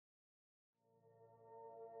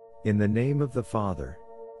In the name of the Father,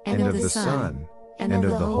 and of the Son, and of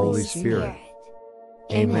the Holy Spirit.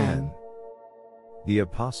 Amen. The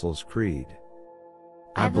Apostles' Creed.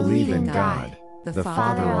 I believe in God, the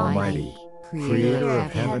Father Almighty, creator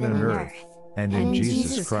of heaven and earth, and in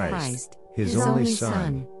Jesus Christ, his only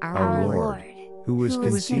Son, our Lord, who was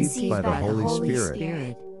conceived by the Holy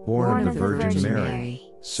Spirit, born of the Virgin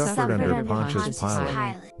Mary, suffered under Pontius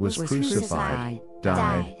Pilate, was crucified,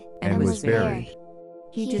 died, and was buried.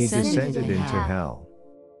 He descended into hell.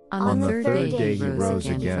 On the third day he rose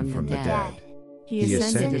again from the dead. He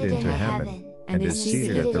ascended into heaven, and is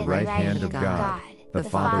seated at the right hand of God, the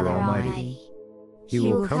Father Almighty. He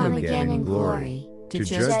will come again in glory, to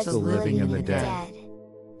judge the living and the dead.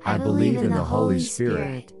 I believe in the Holy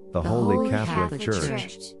Spirit, the Holy Catholic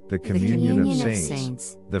Church, the communion of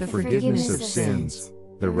saints, the forgiveness of sins,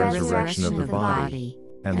 the resurrection of the body,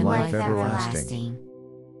 and life everlasting.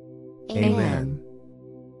 Amen.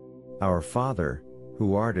 Our Father,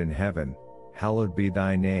 who art in heaven, hallowed be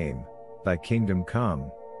thy name. Thy kingdom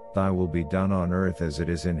come, thy will be done on earth as it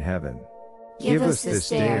is in heaven. Give us this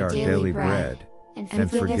day our daily bread, and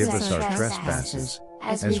forgive us our trespasses,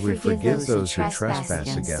 as we forgive those who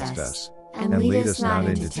trespass against us. And lead us not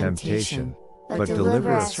into temptation, but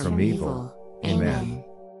deliver us from evil. Amen.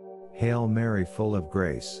 Hail Mary, full of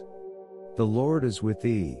grace. The Lord is with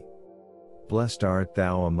thee. Blessed art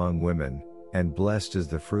thou among women, and blessed is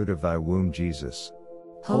the fruit of thy womb, Jesus.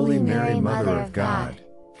 Holy Mary, Mother of God,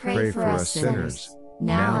 pray for us sinners,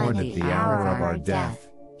 now and at the hour of our death.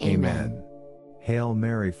 Amen. Hail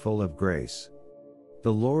Mary, full of grace.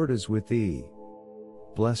 The Lord is with thee.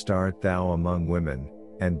 Blessed art thou among women,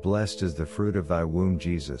 and blessed is the fruit of thy womb,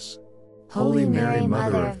 Jesus. Holy Mary,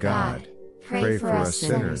 Mother of God, pray for us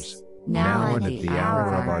sinners, now and at the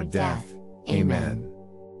hour of our death. Amen.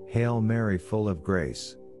 Hail Mary, full of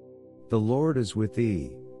grace. The Lord is with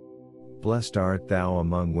thee. Blessed art thou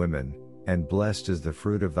among women, and blessed is the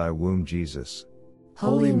fruit of thy womb, Jesus.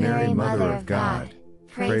 Holy Mary, Mother of God,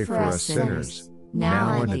 pray for us sinners,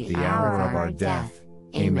 now and at the hour of our death.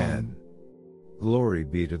 Amen. Glory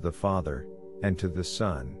be to the Father, and to the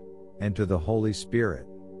Son, and to the Holy Spirit,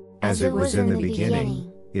 as it was in the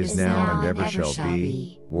beginning, is now, and ever shall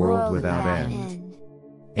be, world without end.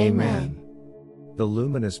 Amen. The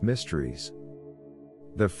Luminous Mysteries.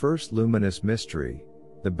 The first luminous mystery,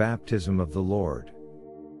 the baptism of the Lord.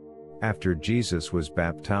 After Jesus was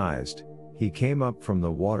baptized, he came up from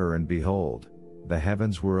the water, and behold, the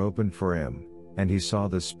heavens were opened for him, and he saw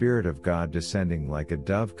the Spirit of God descending like a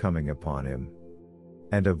dove coming upon him.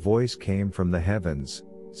 And a voice came from the heavens,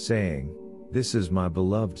 saying, This is my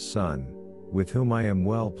beloved Son, with whom I am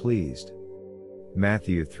well pleased.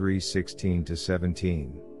 Matthew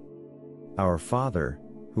 3:16-17. Our Father,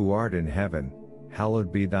 who art in heaven,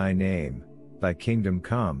 hallowed be thy name. Thy kingdom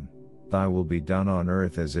come, thy will be done on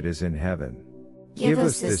earth as it is in heaven. Give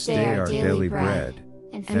us this day our daily bread,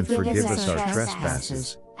 and forgive us our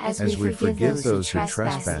trespasses, as we forgive those who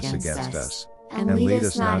trespass against us. And lead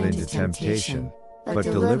us not into temptation, but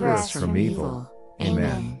deliver us from evil.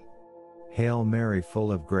 Amen. Hail Mary,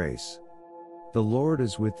 full of grace. The Lord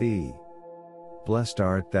is with thee. Blessed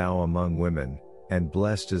art thou among women, and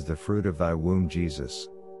blessed is the fruit of thy womb, Jesus.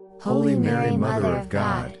 Holy Mary, Mother of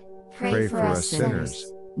God, pray for us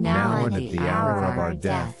sinners, now and at the hour of our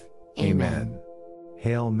death. Amen.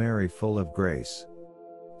 Hail Mary, full of grace.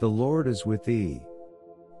 The Lord is with thee.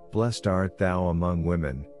 Blessed art thou among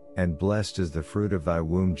women, and blessed is the fruit of thy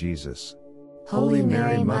womb, Jesus. Holy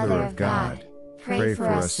Mary, Mother of God, pray for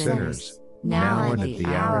us sinners, now and at the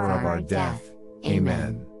hour of our death.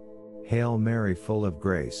 Amen. Hail Mary, full of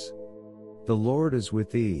grace. The Lord is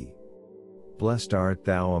with thee. Blessed art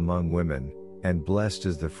thou among women, and blessed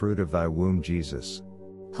is the fruit of thy womb, Jesus.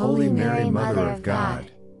 Holy Mary, Mother of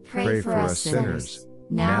God, pray for us sinners,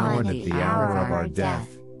 now and at the hour of our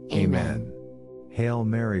death. Amen. Hail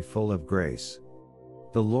Mary, full of grace.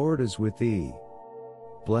 The Lord is with thee.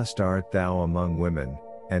 Blessed art thou among women,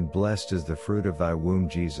 and blessed is the fruit of thy womb,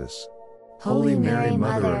 Jesus. Holy Mary,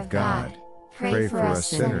 Mother of God, pray for us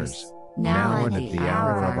sinners, now and at the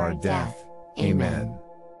hour of our death. Amen.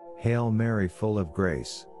 Hail Mary, full of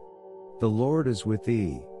grace. The Lord is with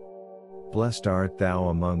thee. Blessed art thou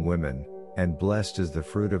among women, and blessed is the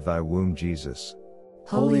fruit of thy womb, Jesus.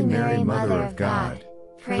 Holy Mary, Mother of God,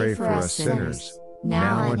 pray for us sinners,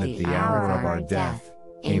 now and at the hour of our death.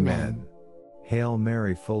 Amen. Hail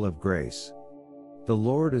Mary, full of grace. The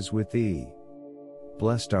Lord is with thee.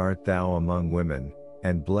 Blessed art thou among women,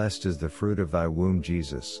 and blessed is the fruit of thy womb,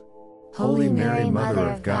 Jesus. Holy Mary, Mother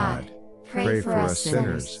of God, pray for us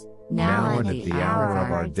sinners, now and at the hour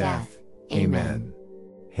of our death. Amen.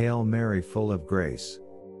 Hail Mary, full of grace.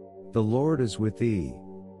 The Lord is with thee.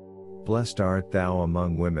 Blessed art thou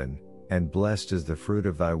among women, and blessed is the fruit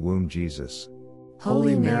of thy womb, Jesus.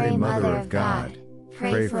 Holy Mary, Mother of God,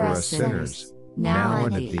 pray for us sinners, now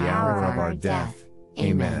and at the hour of our death.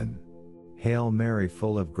 Amen. Hail Mary,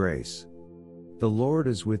 full of grace. The Lord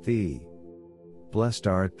is with thee. Blessed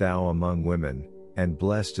art thou among women, and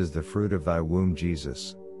blessed is the fruit of thy womb,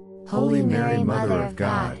 Jesus. Holy Mary, Mother of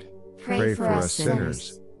God, pray for us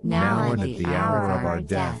sinners, now and at the hour of our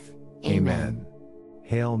death. Amen.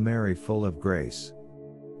 Hail Mary, full of grace.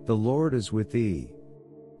 The Lord is with thee.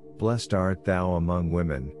 Blessed art thou among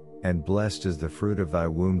women, and blessed is the fruit of thy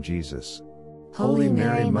womb, Jesus. Holy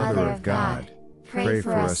Mary, Mother of God, pray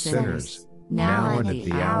for us sinners, now and at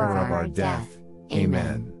the hour of our death.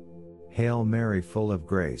 Amen. Hail Mary, full of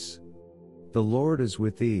grace. The Lord is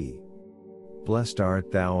with thee. Blessed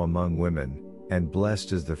art thou among women, and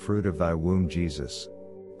blessed is the fruit of thy womb, Jesus.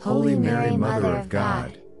 Holy Mary, Mother of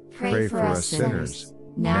God, pray for us sinners,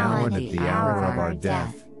 now and at the hour of our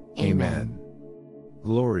death. Amen.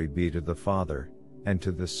 Glory be to the Father, and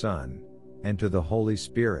to the Son, and to the Holy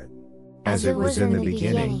Spirit. As it was in the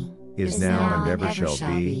beginning, is now, and ever shall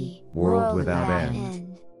be, world without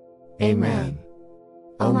end. Amen.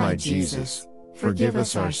 O my Jesus, forgive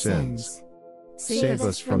us our sins. Save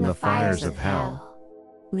us from the fires of hell.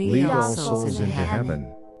 Lead all souls into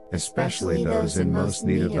heaven, especially those in most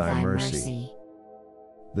need of thy mercy.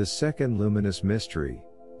 The second luminous mystery,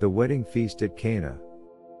 the wedding feast at Cana.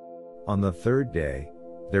 On the third day,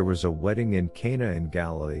 there was a wedding in Cana in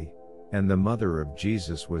Galilee, and the mother of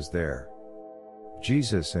Jesus was there.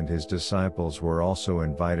 Jesus and his disciples were also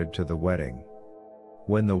invited to the wedding.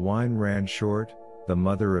 When the wine ran short, the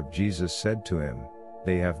mother of Jesus said to him,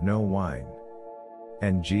 "They have no wine."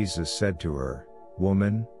 And Jesus said to her,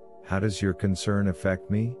 "Woman, how does your concern affect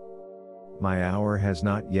me? My hour has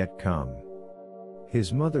not yet come."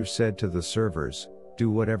 His mother said to the servers, "Do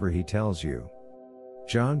whatever he tells you."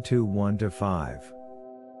 John 2:1-5.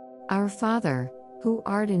 Our Father, who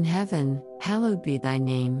art in heaven, hallowed be thy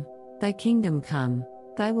name. Thy kingdom come,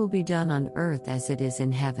 thy will be done on earth as it is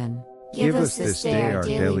in heaven. Give us this day our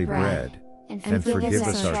daily bread, and forgive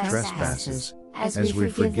us our trespasses, as we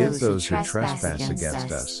forgive those who trespass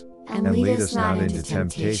against us. And lead us not into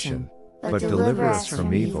temptation, but deliver us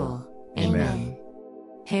from evil. Amen.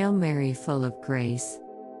 Hail Mary, full of grace.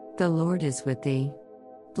 The Lord is with thee.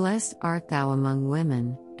 Blessed art thou among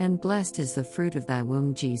women, and blessed is the fruit of thy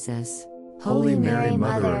womb, Jesus. Holy Mary,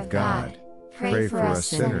 Mother of God, pray for us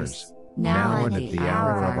sinners, now and at the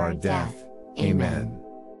hour of our death. Amen.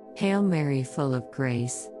 Hail Mary, full of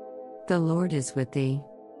grace. The Lord is with thee.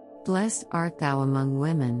 Blessed art thou among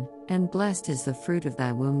women, and blessed is the fruit of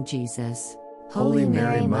thy womb, Jesus. Holy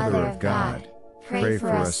Mary, Mother of God, pray for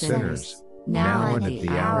us sinners, now and at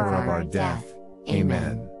the hour of our death.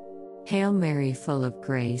 Amen. Hail Mary, full of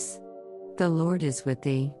grace. The Lord is with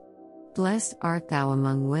thee. Blessed art thou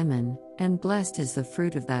among women, and blessed is the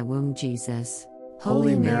fruit of thy womb, Jesus.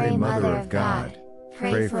 Holy Mary, Mother of God,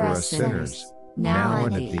 pray for us sinners, now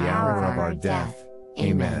and at the hour of our death.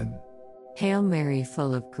 Amen. Hail Mary,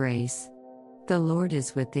 full of grace. The Lord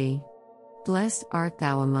is with thee. Blessed art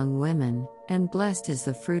thou among women, and blessed is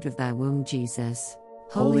the fruit of thy womb, Jesus.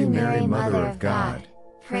 Holy Mary, Mother of God,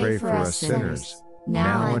 pray for us sinners,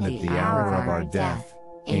 now and at the hour of our death.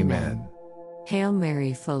 Amen. Hail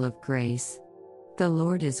Mary, full of grace. The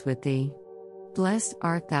Lord is with thee. Blessed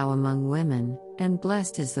art thou among women, and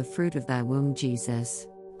blessed is the fruit of thy womb, Jesus.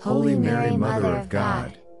 Holy Mary, Mother of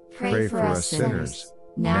God, pray for us sinners,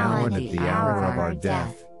 now and at the hour of our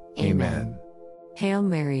death. Amen. Hail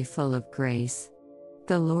Mary, full of grace.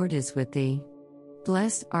 The Lord is with thee.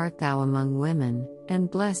 Blessed art thou among women,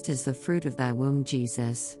 and blessed is the fruit of thy womb,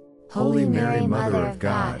 Jesus. Holy Mary, Mother of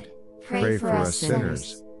God, pray for us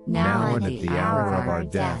sinners, now and at the hour of our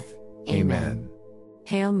death. Amen.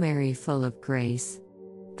 Hail Mary, full of grace.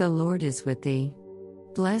 The Lord is with thee.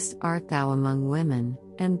 Blessed art thou among women,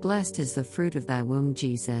 and blessed is the fruit of thy womb,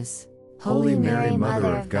 Jesus. Holy Mary,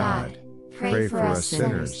 Mother of God, pray for us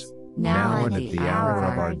sinners, now and at the hour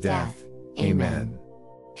of our death. Amen.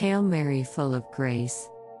 Hail Mary, full of grace.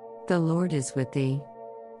 The Lord is with thee.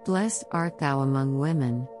 Blessed art thou among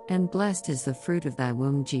women, and blessed is the fruit of thy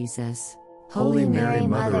womb, Jesus. Holy Mary,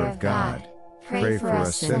 Mother of God, pray for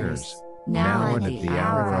us sinners, now and at the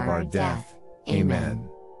hour of our death. Amen.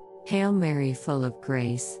 Hail Mary, full of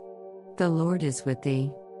grace. The Lord is with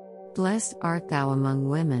thee. Blessed art thou among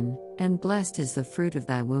women, and blessed is the fruit of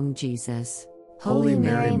thy womb, Jesus. Holy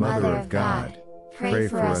Mary, Mother of God, pray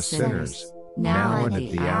for us sinners, now and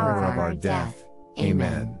at the hour of our death.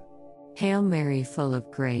 Amen. Hail Mary, full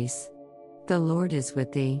of grace. The Lord is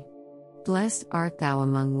with thee. Blessed art thou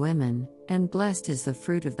among women, and blessed is the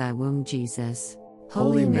fruit of thy womb, Jesus.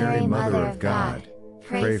 Holy Mary, Mother of God,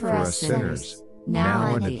 pray for us sinners,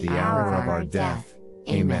 now and at the hour of our death.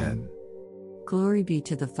 Amen. Glory be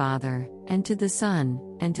to the Father, and to the Son,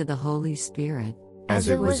 and to the Holy Spirit. As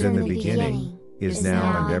it was in the beginning, is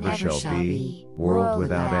now, and ever shall be, world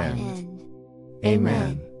without end.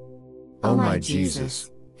 Amen. O my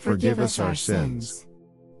Jesus, forgive us our sins.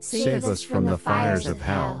 Save us from the fires of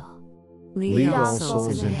hell. Lead all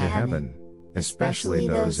souls into heaven, especially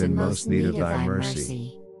those in most need of thy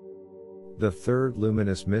mercy. The third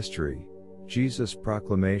luminous mystery, Jesus'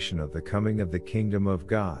 proclamation of the coming of the kingdom of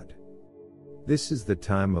God. This is the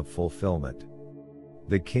time of fulfillment.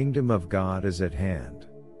 The kingdom of God is at hand.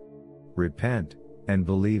 Repent, and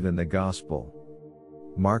believe in the gospel.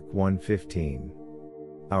 Mark 1:15.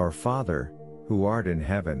 Our Father, who art in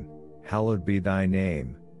heaven, hallowed be thy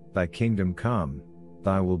name, thy kingdom come,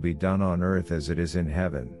 thy will be done on earth as it is in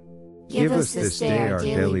heaven. Give us this day our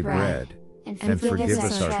daily bread, and forgive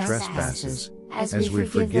us our trespasses, as we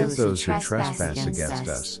forgive those who trespass against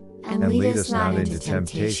us. And lead us not into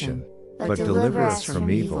temptation, but deliver us from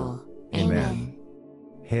evil. Amen.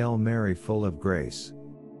 Hail Mary, full of grace.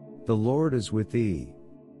 The Lord is with thee.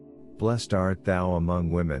 Blessed art thou among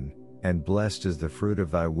women, and blessed is the fruit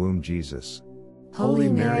of thy womb, Jesus. Holy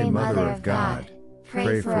Mary, Mother of God,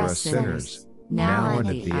 pray for us sinners, now and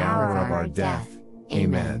at the hour of our death.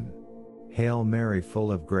 Amen. Hail Mary,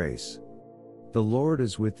 full of grace. The Lord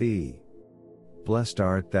is with thee. Blessed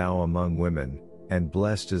art thou among women, and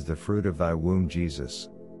blessed is the fruit of thy womb, Jesus.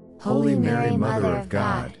 Holy Mary, Mother of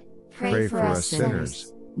God, pray for us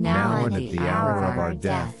sinners, now and at the hour of our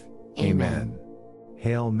death. Amen.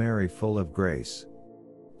 Hail Mary, full of grace.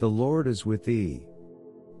 The Lord is with thee.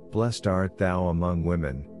 Blessed art thou among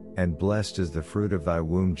women, and blessed is the fruit of thy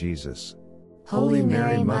womb, Jesus. Holy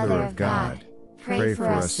Mary, Mother of God, pray for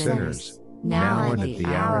us sinners, now and at the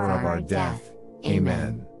hour of our death.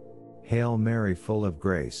 Amen. Hail Mary, full of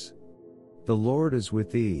grace. The Lord is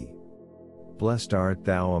with thee. Blessed art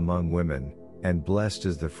thou among women, and blessed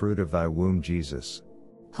is the fruit of thy womb, Jesus.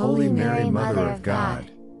 Holy Mary, Mother of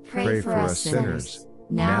God, pray for us sinners,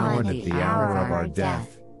 now and at the hour of our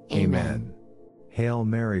death. Amen. Hail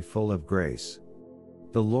Mary, full of grace.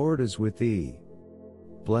 The Lord is with thee.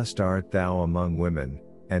 Blessed art thou among women,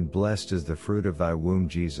 and blessed is the fruit of thy womb,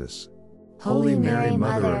 Jesus. Holy Mary,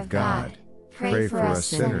 Mother of God, pray for us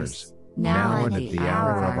sinners, now and at the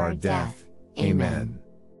hour of our death. Amen.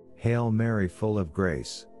 Hail Mary, full of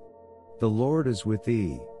grace. The Lord is with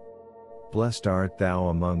thee. Blessed art thou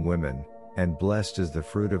among women, and blessed is the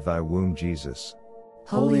fruit of thy womb, Jesus.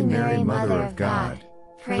 Holy Mary, Mother of God,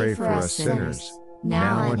 pray for us sinners,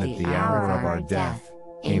 now and at the hour of our death.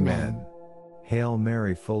 Amen. Hail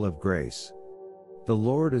Mary, full of grace. The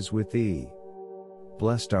Lord is with thee.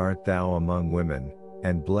 Blessed art thou among women,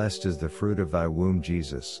 and blessed is the fruit of thy womb,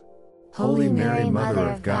 Jesus. Holy Mary, Mother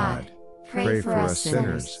of God, pray for us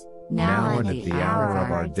sinners, now and at the hour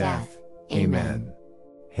of our death. Amen.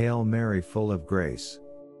 Hail Mary, full of grace.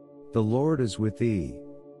 The Lord is with thee.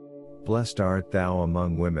 Blessed art thou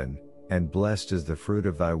among women, and blessed is the fruit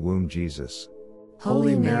of thy womb, Jesus.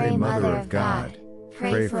 Holy Mary, Mother of God,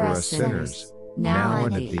 pray for us sinners, now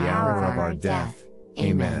and at the hour of our death.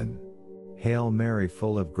 Amen. Hail Mary,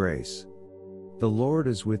 full of grace. The Lord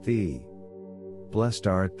is with thee. Blessed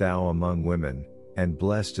art thou among women, and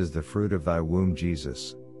blessed is the fruit of thy womb,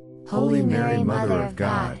 Jesus. Holy Mary, Mother of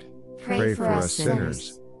God, pray for us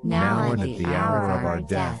sinners, now and at the hour of our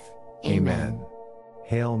death. Amen.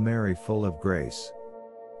 Hail Mary, full of grace.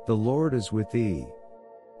 The Lord is with thee.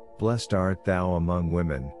 Blessed art thou among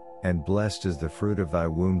women, and blessed is the fruit of thy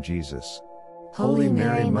womb, Jesus. Holy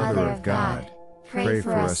Mary, Mother of God, pray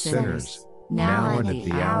for us sinners, now and at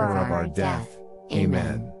the hour of our death.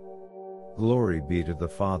 Amen. Glory be to the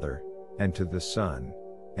Father, and to the Son,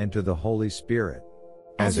 and to the Holy Spirit.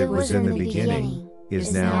 As it was in the beginning,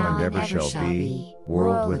 is now, and ever shall be,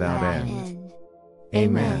 world without end.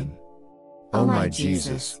 Amen. O my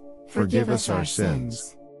Jesus, forgive us our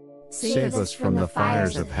sins. Save us from the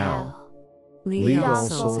fires of hell. Lead all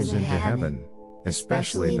souls into heaven,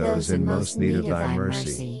 especially those in most need of thy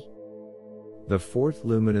mercy. The fourth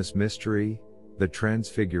luminous mystery, the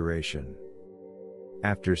Transfiguration.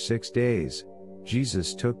 After 6 days,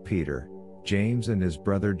 Jesus took Peter, James and his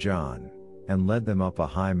brother John, and led them up a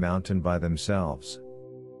high mountain by themselves.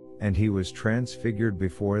 And he was transfigured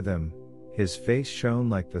before them, his face shone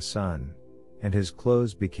like the sun, and his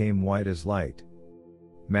clothes became white as light.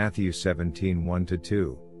 Matthew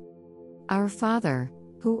 17:1-2. Our Father,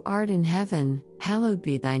 who art in heaven, hallowed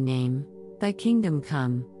be thy name, thy kingdom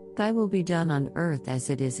come, Thy will be done on earth as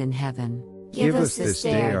it is in heaven. Give us this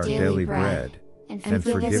day our daily bread, and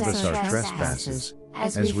forgive us our trespasses,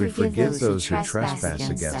 as we forgive those who trespass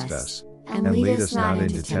against us. And lead us not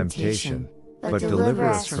into temptation, but deliver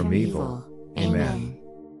us from evil. Amen.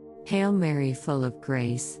 Hail Mary, full of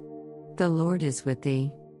grace. The Lord is with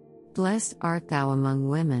thee. Blessed art thou among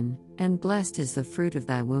women, and blessed is the fruit of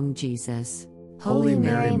thy womb, Jesus. Holy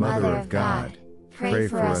Mary, Mother of God, pray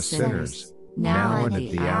for us sinners, now and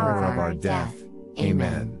at the hour of our death.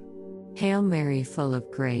 Amen. Hail Mary, full of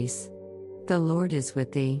grace. The Lord is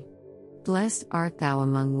with thee. Blessed art thou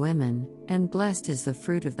among women, and blessed is the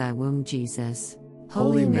fruit of thy womb, Jesus.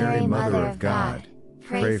 Holy Mary, Mother of God,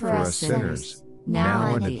 pray for us sinners,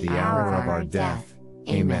 now and at the hour of our death.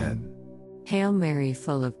 Amen. Hail Mary,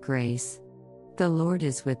 full of grace. The Lord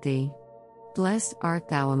is with thee. Blessed art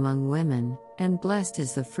thou among women, and blessed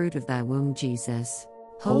is the fruit of thy womb, Jesus.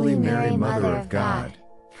 Holy Mary, Mother of God,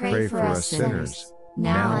 pray for us sinners,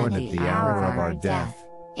 now and at the hour of our death.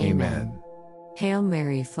 Amen. Hail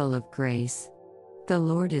Mary, full of grace. The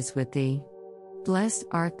Lord is with thee. Blessed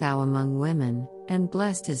art thou among women, and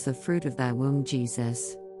blessed is the fruit of thy womb,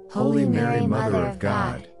 Jesus. Holy Mary, Mother of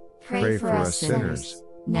God, pray for us sinners,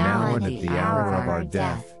 now and at the hour of our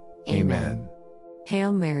death. Amen.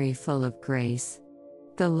 Hail Mary, full of grace.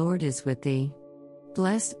 The Lord is with thee.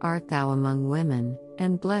 Blessed art thou among women,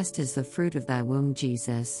 and blessed is the fruit of thy womb,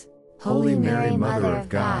 Jesus. Holy Mary, Mother of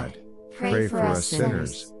God, pray for us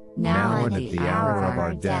sinners, now and at the hour of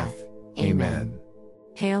our death. Amen.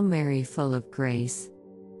 Hail Mary, full of grace.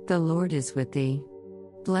 The Lord is with thee.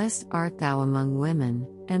 Blessed art thou among women,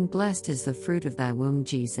 and blessed is the fruit of thy womb,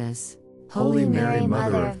 Jesus. Holy Mary,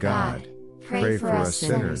 Mother of God, pray for us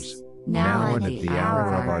sinners, now and at the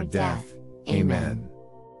hour of our death. Amen.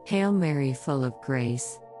 Hail Mary, full of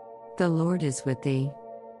grace. The Lord is with thee.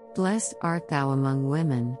 Blessed art thou among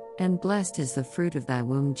women, and blessed is the fruit of thy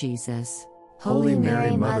womb, Jesus. Holy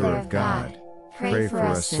Mary, Mother of God, pray for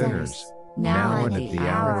us sinners, now and at the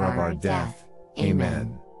hour of our death.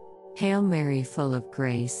 Amen. Hail Mary, full of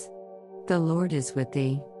grace. The Lord is with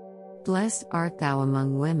thee. Blessed art thou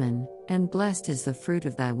among women, and blessed is the fruit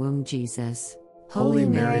of thy womb, Jesus. Holy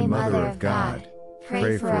Mary, Mother of God,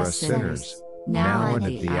 pray for us sinners, now and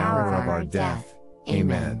at the hour of our death.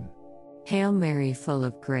 Amen. Hail Mary, full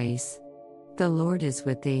of grace. The Lord is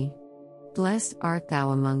with thee. Blessed art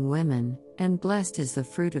thou among women, and blessed is the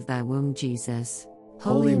fruit of thy womb, Jesus.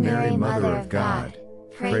 Holy Mary, Mother of God,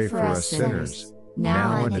 pray for us sinners,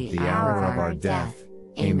 now and at the hour of our death.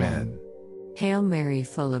 Amen. Hail Mary,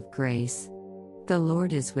 full of grace. The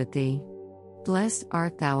Lord is with thee. Blessed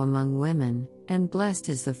art thou among women, and blessed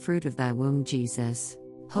is the fruit of thy womb, Jesus.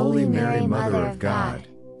 Holy Mary, Mother of God,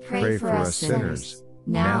 pray for us sinners,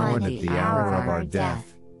 now and at the hour of our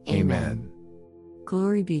death. Amen.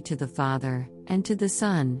 Glory be to the Father, and to the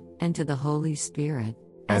Son, and to the Holy Spirit.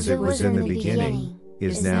 As it was in the beginning,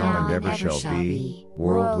 is now, and ever shall be,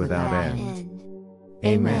 world without end.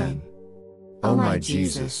 Amen. O my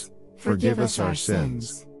Jesus, forgive us our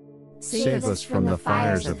sins. Save us from the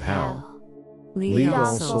fires of hell. Lead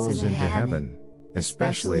all souls into heaven,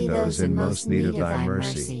 especially those in most need of thy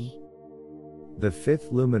mercy. The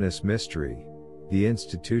fifth luminous mystery, the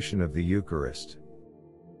institution of the Eucharist.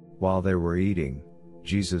 While they were eating,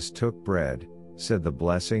 Jesus took bread, said the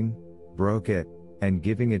blessing, broke it, and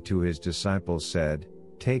giving it to his disciples said,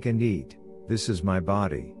 "Take and eat, this is my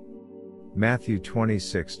body." Matthew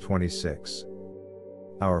 26:26.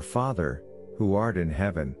 Our Father, who art in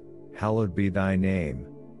heaven, hallowed be thy name,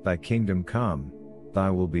 thy kingdom come, thy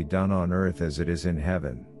will be done on earth as it is in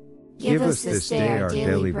heaven. Give us this day our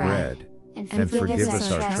daily bread, and forgive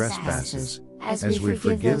us our trespasses, as we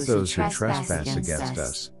forgive those who trespass against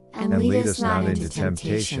us. And lead us not into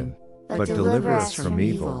temptation, but deliver us from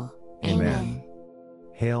evil. Amen.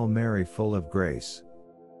 Hail Mary, full of grace.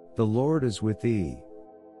 The Lord is with thee.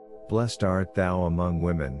 Blessed art thou among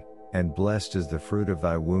women, and blessed is the fruit of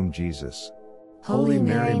thy womb, Jesus. Holy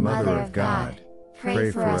Mary, Mother of God,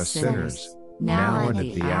 pray for us sinners, now and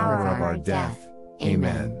at the hour of our death.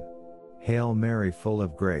 Amen. Hail Mary, full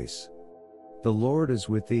of grace. The Lord is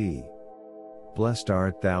with thee. Blessed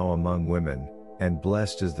art thou among women, and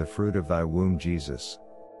blessed is the fruit of thy womb, Jesus.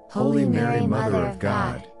 Holy Mary, Mother of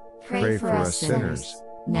God, pray for us sinners,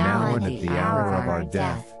 now and at the hour of our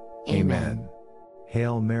death. Amen.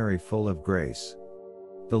 Hail Mary, full of grace.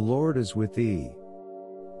 The Lord is with thee.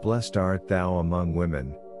 Blessed art thou among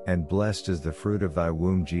women, and blessed is the fruit of thy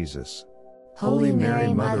womb, Jesus. Holy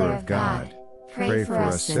Mary, Mother of God, pray for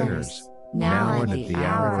us sinners, now and at the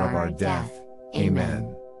hour of our death.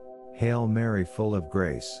 Amen. Hail Mary, full of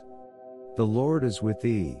grace. The Lord is with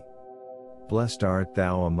thee. Blessed art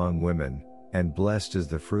thou among women, and blessed is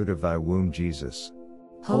the fruit of thy womb, Jesus.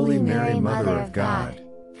 Holy Mary, Mother of God,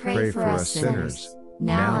 pray for us sinners,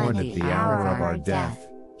 now and at the hour of our death.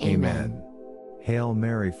 Amen. Hail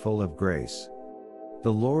Mary, full of grace.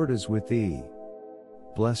 The Lord is with thee.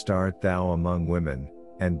 Blessed art thou among women,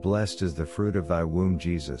 and blessed is the fruit of thy womb,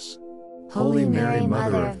 Jesus. Holy Mary,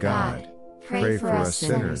 Mother of God, pray for us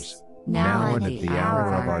sinners, now and at the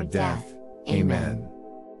hour of our death. Amen.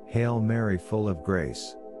 Hail Mary, full of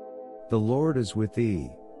grace. The Lord is with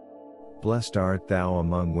thee. Blessed art thou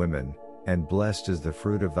among women, and blessed is the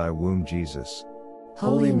fruit of thy womb, Jesus.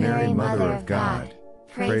 Holy Mary, Mother of God,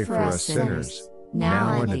 pray for us sinners,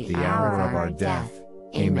 now and at the hour of our death.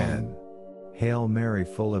 Amen. Hail Mary,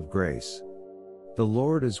 full of grace. The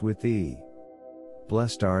Lord is with thee.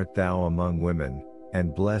 Blessed art thou among women,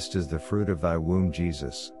 and blessed is the fruit of thy womb,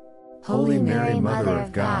 Jesus. Holy Mary, Mother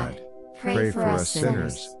of God, pray for us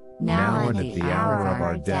sinners, now and at the hour of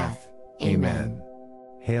our death. Amen.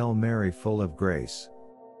 Hail Mary, full of grace.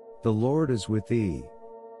 The Lord is with thee.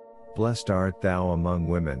 Blessed art thou among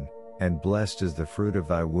women, and blessed is the fruit of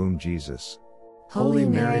thy womb, Jesus. Holy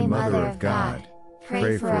Mary, Mother of God,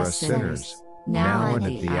 pray for us sinners, now and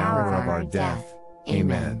at the hour of our death.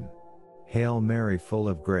 Amen. Hail Mary, full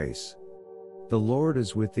of grace. The Lord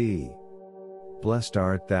is with thee. Blessed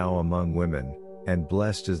art thou among women, and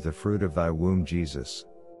blessed is the fruit of thy womb, Jesus.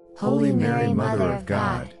 Holy Mary, Mother of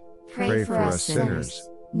God, pray for us sinners,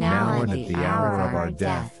 now and at the hour of our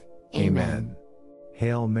death. Amen.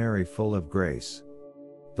 Hail Mary, full of grace.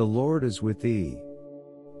 The Lord is with thee.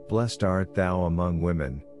 Blessed art thou among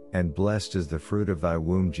women, and blessed is the fruit of thy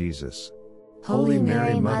womb, Jesus. Holy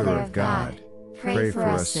Mary, Mother of God, pray for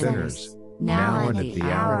us sinners, now and at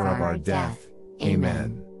the hour of our death.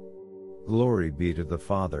 Amen. Glory be to the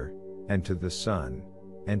Father, and to the Son,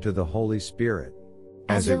 and to the Holy Spirit.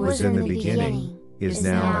 As it was in the beginning, is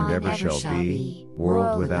now, and ever shall be,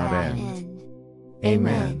 world without end.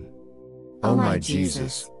 Amen. O my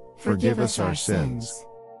Jesus, forgive us our sins.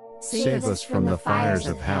 Save us from the fires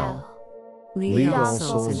of hell. Lead all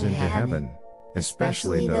souls into heaven,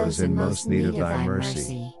 especially those in most need of thy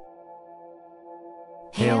mercy.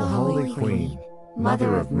 Hail, Holy Queen,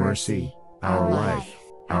 Mother of Mercy, our life,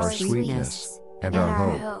 our sweetness, and our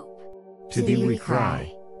hope. To thee we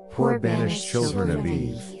cry, poor banished children of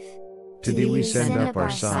Eve. To thee we send up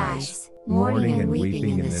our sighs, mourning and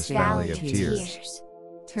weeping in this valley of tears.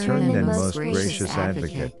 Turn then, most gracious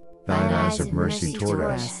Advocate, thine eyes of mercy toward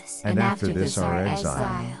us, and after this our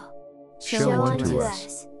exile, show unto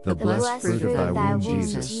us the blessed fruit of thy womb,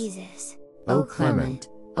 Jesus. O clement,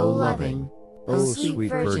 O loving, O sweet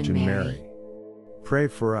Virgin Mary, pray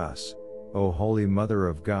for us, O Holy Mother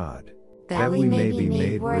of God, that we may be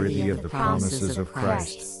made worthy of the promises of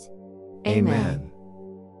Christ. Amen.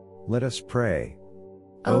 Let us pray.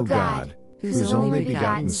 O God, whose only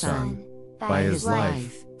begotten Son, by his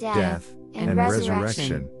life, death, and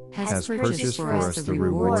resurrection, has purchased for us the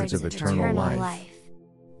rewards of eternal life,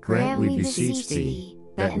 grant, we beseech thee,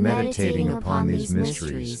 that meditating upon these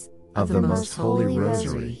mysteries of the most holy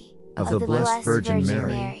Rosary of the Blessed Virgin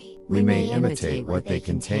Mary, we may imitate what they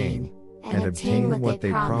contain, and obtain what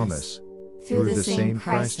they promise, through the same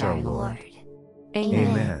Christ our Lord.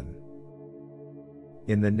 Amen.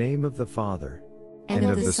 In the name of the Father, and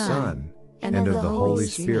of the Son, and of the Holy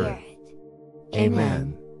Spirit.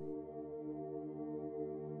 Amen.